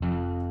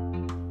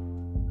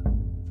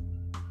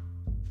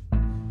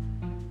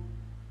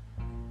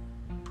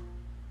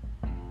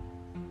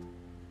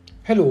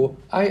Hello,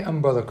 I am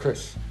Brother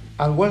Chris,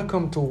 and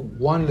welcome to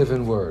One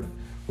Living Word,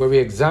 where we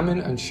examine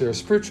and share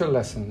spiritual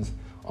lessons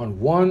on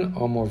one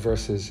or more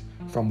verses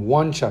from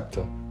one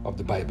chapter of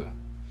the Bible.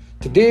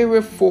 Today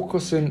we're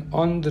focusing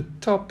on the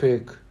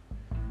topic,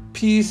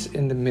 Peace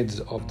in the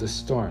Midst of the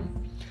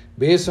Storm,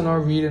 based on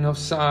our reading of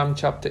Psalm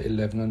chapter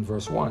 11 and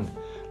verse 1.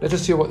 Let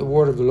us hear what the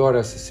word of the Lord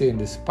has to say in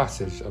this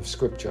passage of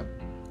Scripture.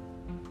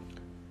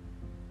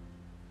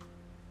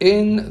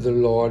 In the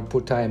Lord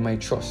put I my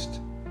trust.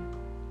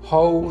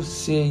 How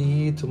say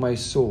ye to my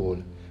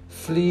soul,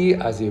 flee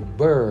as a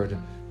bird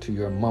to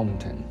your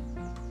mountain?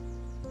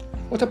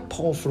 What a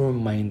powerful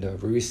reminder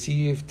we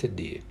receive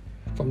today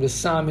from the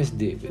psalmist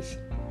David.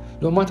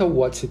 No matter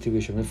what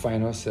situation we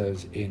find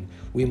ourselves in,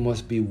 we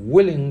must be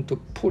willing to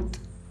put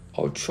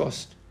our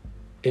trust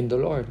in the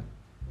Lord.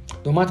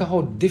 No matter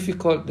how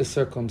difficult the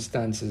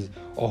circumstances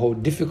or how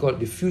difficult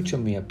the future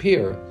may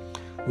appear,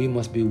 we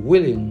must be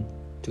willing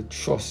to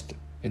trust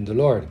in the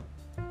Lord.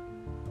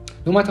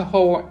 No matter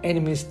how our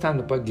enemies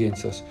stand up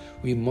against us,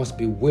 we must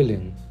be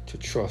willing to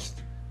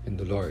trust in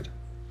the Lord.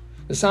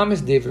 The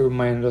psalmist David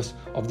reminded us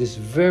of this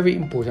very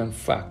important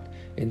fact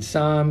in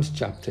Psalms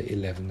chapter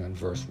 11 and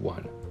verse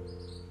 1.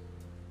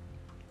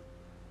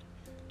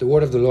 The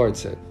word of the Lord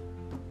said,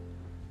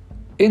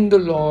 In the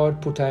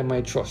Lord put I my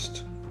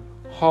trust.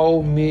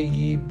 How may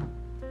ye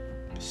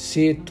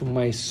say to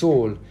my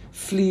soul,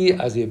 flee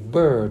as a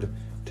bird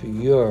to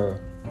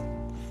your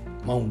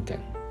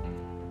mountain?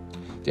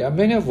 There are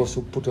many of us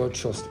who put our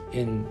trust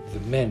in the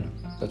men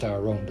that are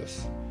around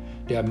us.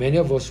 There are many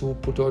of us who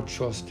put our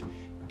trust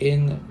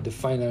in the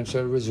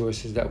financial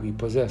resources that we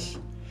possess.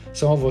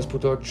 Some of us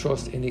put our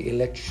trust in the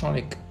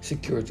electronic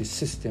security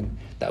system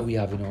that we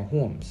have in our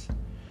homes.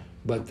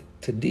 But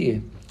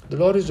today, the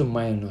Lord is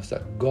reminding us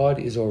that God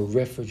is our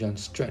refuge and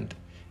strength,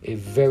 a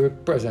very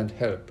present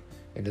help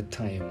in the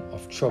time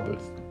of trouble.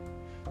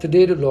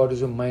 Today, the Lord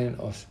is reminding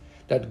us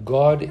that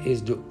God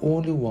is the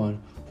only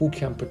one who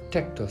can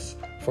protect us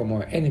from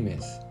our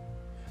enemies.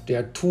 There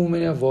are too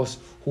many of us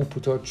who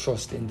put our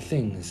trust in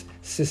things,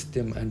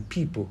 system, and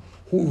people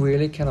who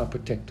really cannot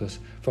protect us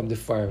from the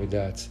fiery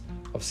darts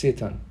of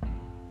Satan.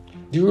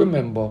 Do you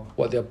remember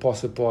what the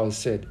Apostle Paul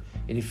said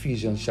in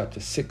Ephesians chapter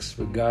 6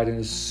 regarding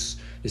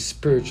the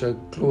spiritual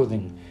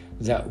clothing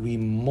that we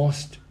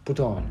must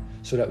put on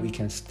so that we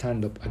can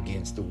stand up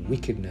against the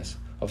wickedness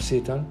of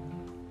Satan?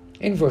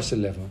 In verse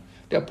 11,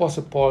 the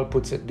Apostle Paul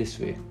puts it this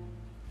way,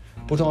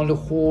 Put on the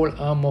whole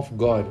arm of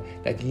God,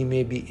 that ye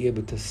may be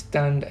able to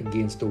stand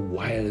against the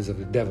wiles of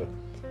the devil.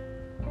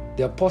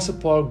 The Apostle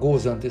Paul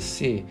goes on to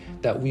say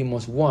that we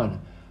must, 1,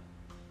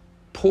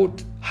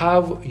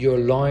 have your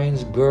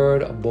loins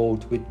girded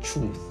about with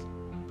truth.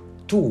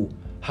 2,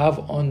 have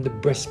on the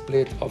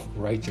breastplate of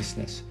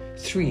righteousness.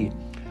 3,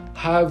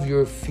 have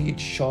your feet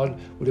shod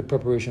with the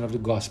preparation of the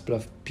gospel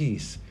of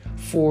peace.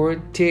 4,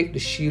 take the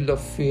shield of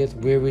faith,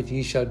 wherewith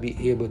ye shall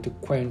be able to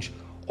quench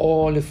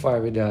all the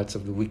fiery darts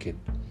of the wicked.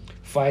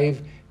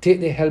 5, take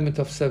the helmet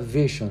of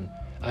salvation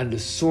and the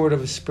sword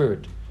of the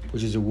Spirit,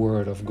 which is the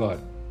word of God.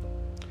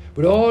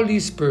 With all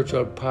these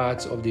spiritual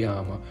parts of the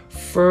armor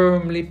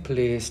firmly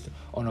placed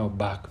on our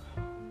back,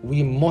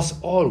 we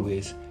must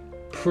always,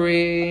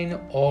 praying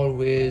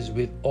always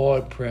with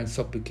all prayer and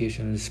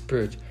supplication in the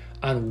Spirit,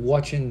 and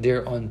watching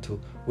thereunto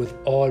with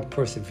all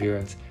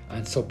perseverance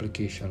and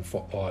supplication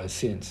for all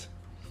saints.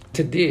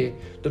 Today,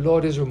 the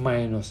Lord is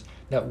reminding us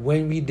that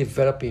when we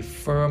develop a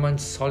firm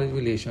and solid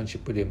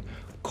relationship with Him,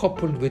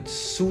 coupled with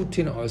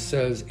suiting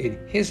ourselves in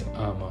His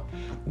armor,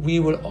 we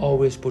will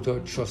always put our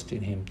trust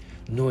in Him,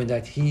 knowing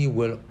that He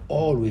will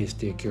always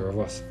take care of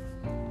us.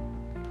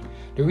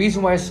 The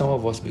reason why some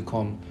of us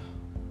become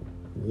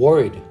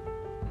worried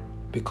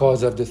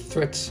because of the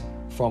threats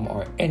from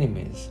our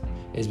enemies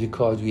is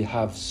because we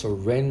have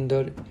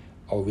surrendered,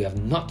 or we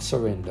have not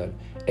surrendered,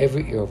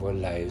 every area of our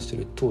lives to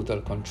the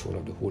total control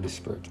of the Holy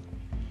Spirit.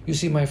 You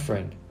see, my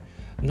friend,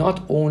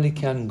 not only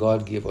can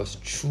God give us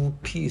true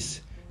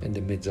peace in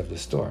the midst of the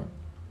storm,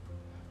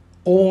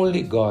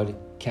 only God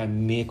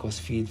can make us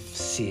feel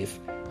safe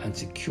and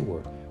secure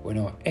when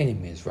our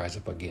enemies rise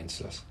up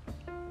against us.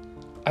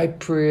 I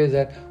pray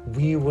that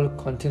we will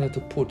continue to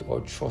put our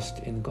trust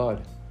in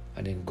God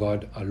and in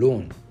God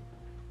alone.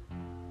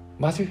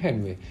 Matthew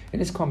Henry, in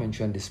his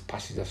commentary on this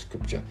passage of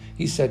Scripture,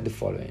 he said the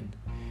following: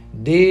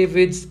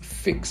 David's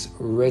fixed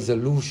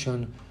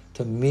resolution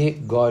to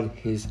make God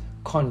his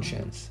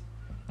conscience.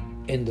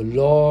 In the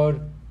Lord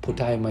put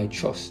I my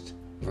trust.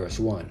 Verse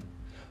 1.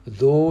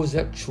 Those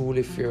that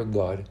truly fear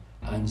God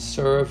and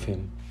serve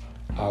Him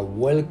are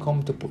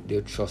welcome to put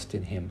their trust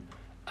in Him,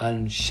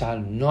 and shall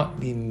not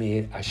be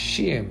made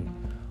ashamed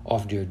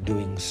of their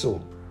doing so.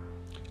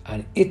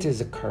 And it is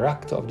the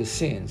character of the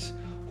saints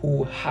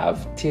who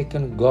have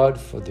taken God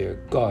for their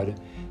God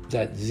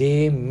that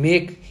they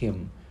make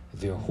Him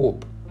their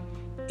hope,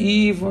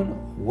 even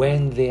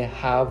when they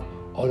have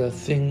other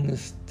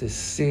things to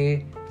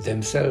say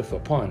themselves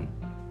upon.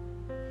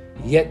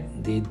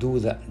 Yet they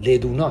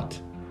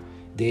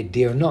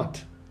dare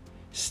not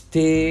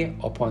stay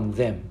upon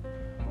them,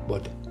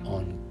 but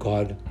on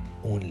God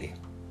only.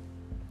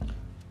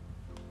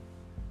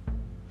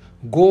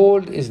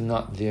 Gold is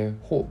not their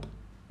hope,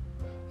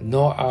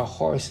 nor are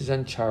horses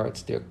and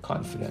chariots their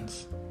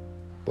confidence,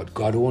 but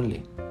God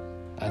only.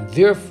 And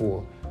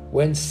therefore,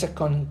 when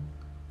second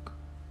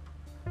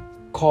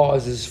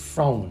causes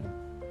frown,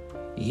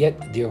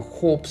 yet their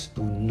hopes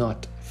do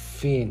not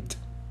faint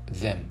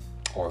them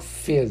or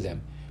fail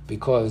them,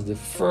 because the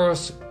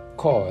first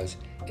cause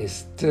is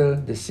still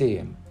the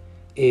same,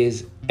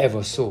 is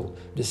ever so.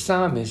 The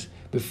psalmist,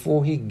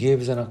 before he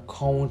gives an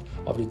account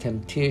of the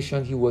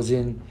temptation he was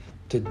in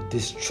to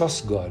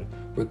distrust God,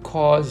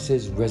 recalls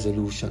his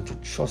resolution to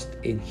trust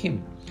in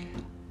him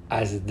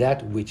as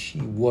that which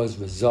he was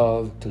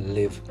resolved to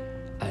live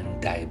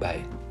and die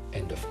by.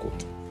 End of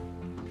quote.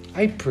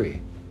 I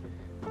pray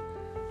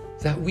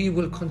that we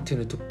will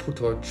continue to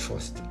put our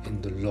trust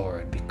in the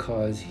Lord,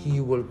 because he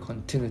will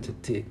continue to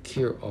take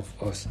care of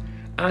us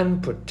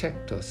and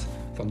protect us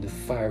from the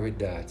fiery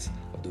darts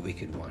of the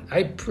wicked one.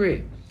 I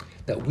pray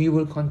that we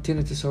will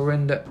continue to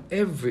surrender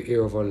every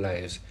area of our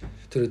lives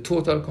to the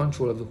total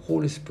control of the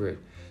Holy Spirit,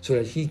 so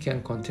that he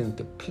can continue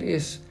to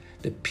place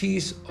the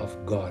peace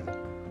of God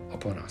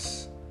upon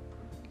us.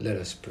 Let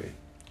us pray.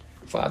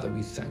 Father,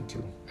 we thank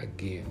you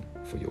again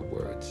for your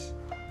words.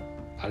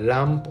 A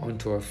lamp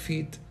unto our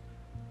feet,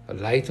 a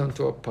light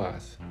unto our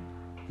path.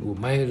 You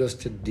remind us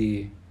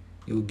today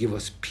you will give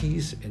us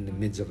peace in the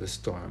midst of the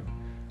storm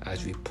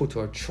as we put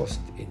our trust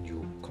in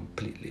you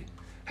completely.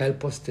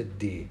 Help us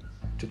today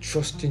to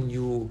trust in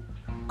you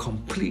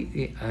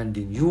completely, and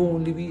in you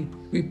only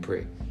we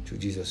pray. Through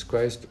Jesus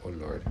Christ, our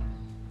Lord.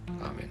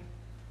 Amen.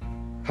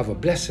 Have a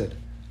blessed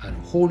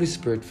and Holy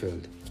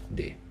Spirit-filled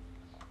day.